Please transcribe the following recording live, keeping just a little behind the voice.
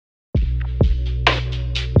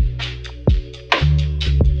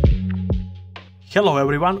Hello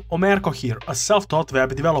everyone, Omerko here, a self-taught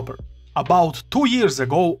web developer. About 2 years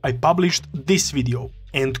ago I published this video,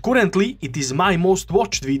 and currently it is my most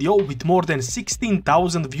watched video with more than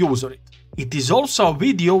 16,000 views on it. It is also a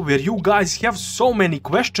video where you guys have so many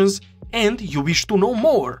questions and you wish to know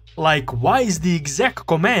more, like why is the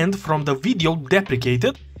execCommand from the video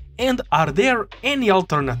deprecated and are there any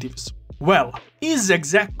alternatives? Well, is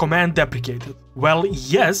execCommand deprecated? Well,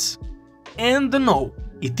 yes and no.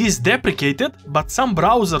 It is deprecated, but some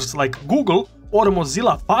browsers like Google or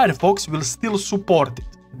Mozilla Firefox will still support it.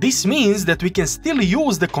 This means that we can still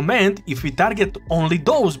use the command if we target only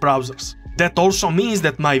those browsers. That also means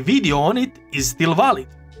that my video on it is still valid.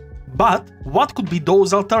 But what could be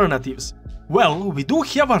those alternatives? Well, we do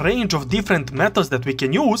have a range of different methods that we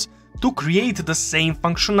can use to create the same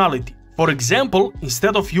functionality. For example,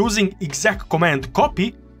 instead of using execCommand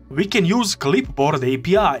copy, we can use Clipboard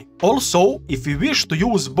API. Also, if we wish to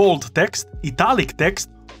use bold text, italic text,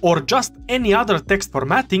 or just any other text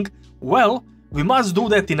formatting, well, we must do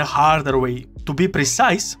that in a harder way. To be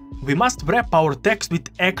precise, we must wrap our text with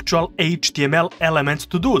actual HTML elements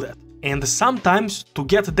to do that. And sometimes, to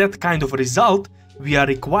get that kind of result, we are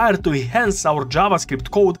required to enhance our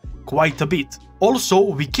JavaScript code quite a bit. Also,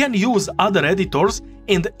 we can use other editors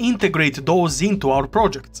and integrate those into our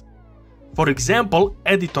projects. For example,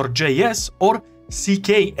 Editor.js or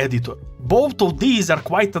CK editor. Both of these are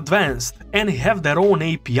quite advanced and have their own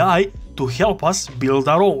API to help us build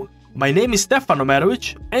our own. My name is Stefan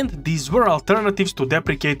Omerovic and these were alternatives to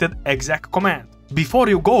deprecated execCommand. Before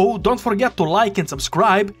you go, don't forget to like and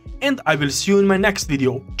subscribe, and I will see you in my next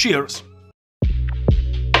video. Cheers!